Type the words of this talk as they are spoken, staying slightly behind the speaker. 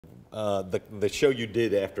The show you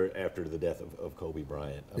did after the death of Kobe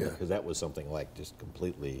Bryant, Yeah. because that was something like just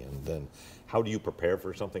completely. And then, how do you prepare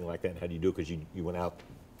for something like that? How do you do it? Because you went out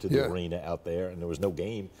to the arena out there, and there was no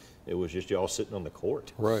game. It was just y'all sitting on the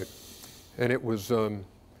court. Right, and it was so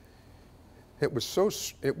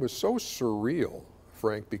surreal,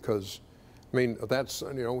 Frank, because I mean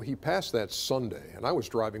he passed that Sunday, and I was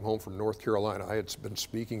driving home from North Carolina. I had been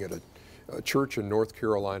speaking at a church in North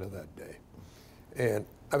Carolina that day, and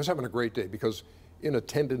I was having a great day because in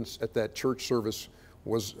attendance at that church service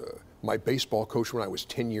was my baseball coach when I was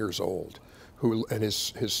 10 years old, and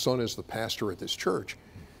his son is the pastor at this church,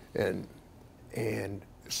 and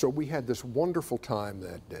so we had this wonderful time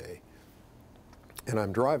that day. And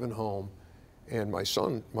I'm driving home, and my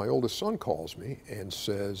oldest son calls me and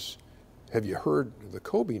says, "Have you heard the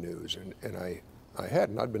Kobe news?" And I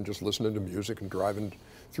hadn't. I'd been just listening to music and driving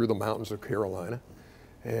through the mountains of Carolina,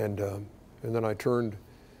 and then I turned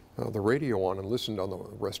the radio on and listened on the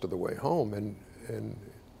rest of the way home, and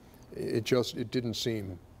it didn't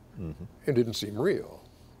seem it didn't seem real,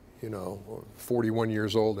 41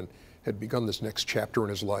 years old and had begun this next chapter in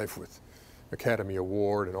his life with Academy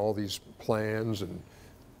Award and all these plans and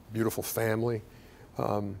beautiful family,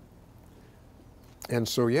 and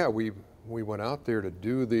so we went out there to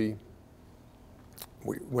do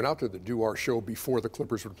our show before the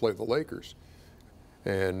Clippers would play the Lakers,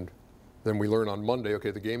 and then we learn on Monday,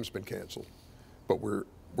 okay, the game's been canceled, but we're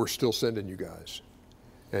still sending you guys,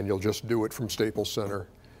 and you'll just do it from Staples Center,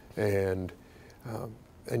 and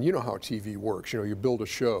you know how TV works. You build a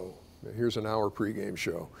show. Here's an hour pregame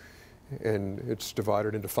show, and it's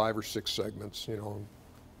divided into 5 or 6 segments.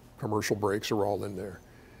 Commercial breaks are all in there,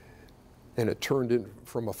 and it turned in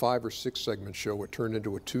from a 5 or 6 segment show. It turned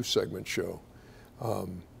into a 2-segment show,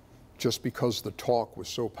 just because the talk was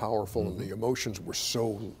so powerful and the emotions were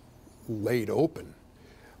so laid open,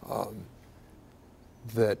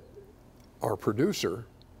 that our producer,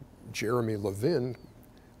 Jeremy Levin,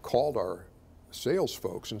 called our sales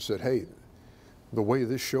folks and said, "Hey, the way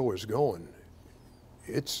this show is going,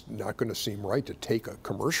 it's not going to seem right to take a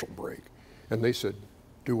commercial break." And they said,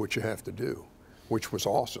 "Do what you have to do," which was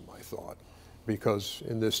awesome, I thought, because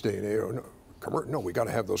in this day and age, no, we got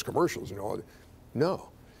to have those commercials, No.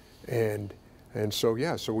 And so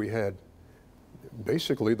we had,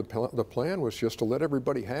 basically the plan was just to let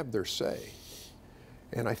everybody have their say.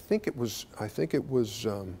 And I think it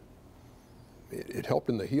helped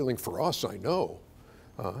in the healing for us, I know.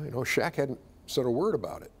 Shaq hadn't said a word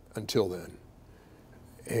about it until then.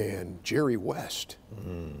 And Jerry West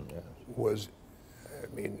was,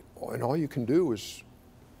 and all you can do is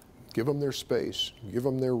give them their space, give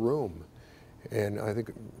them their room. And I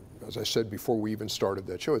think, as I said before we even started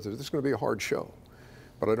that show, this is going to be a hard show.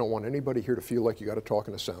 But I don't want anybody here to feel like you got to talk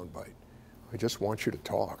in a soundbite. I just want you to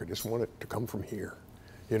talk. I just want it to come from here,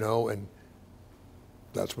 and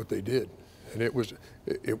that's what they did. And it was,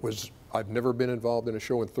 I've never been involved in a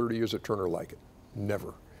show in 30 years at Turner like it,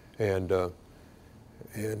 never. And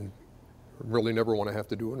really never want to have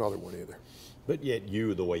to do another one either. But yet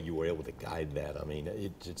the way you were able to guide that,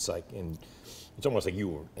 it's like, it's almost like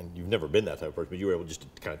and you've never been that type of person, but you were able just to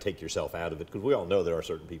kind of take yourself out of it, because we all know there are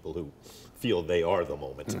certain people who feel they are the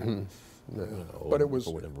moment. Yeah.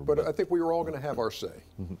 But I think we were all going to have our say,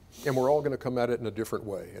 and we're all going to come at it in a different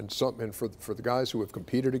way. And for the guys who have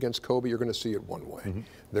competed against Kobe, you're going to see it one way.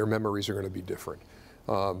 Their memories are going to be different.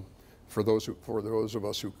 For those of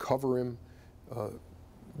us who cover him,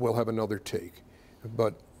 we'll have another take.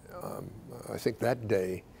 But I think that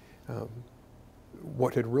day,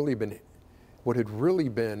 what had really been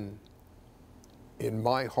in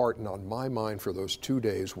my heart and on my mind for those 2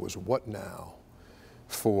 days was, what now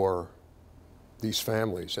for these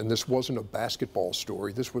families? And this wasn't a basketball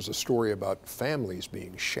story. This was a story about families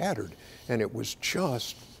being shattered, and it was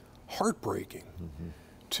just heartbreaking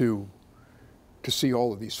to see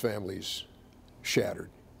all of these families shattered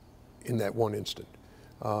in that one instant.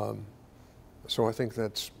 So I think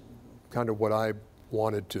that's kind of what I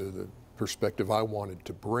wanted the perspective I wanted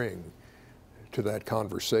to bring to that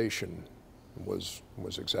conversation was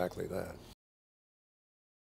exactly that.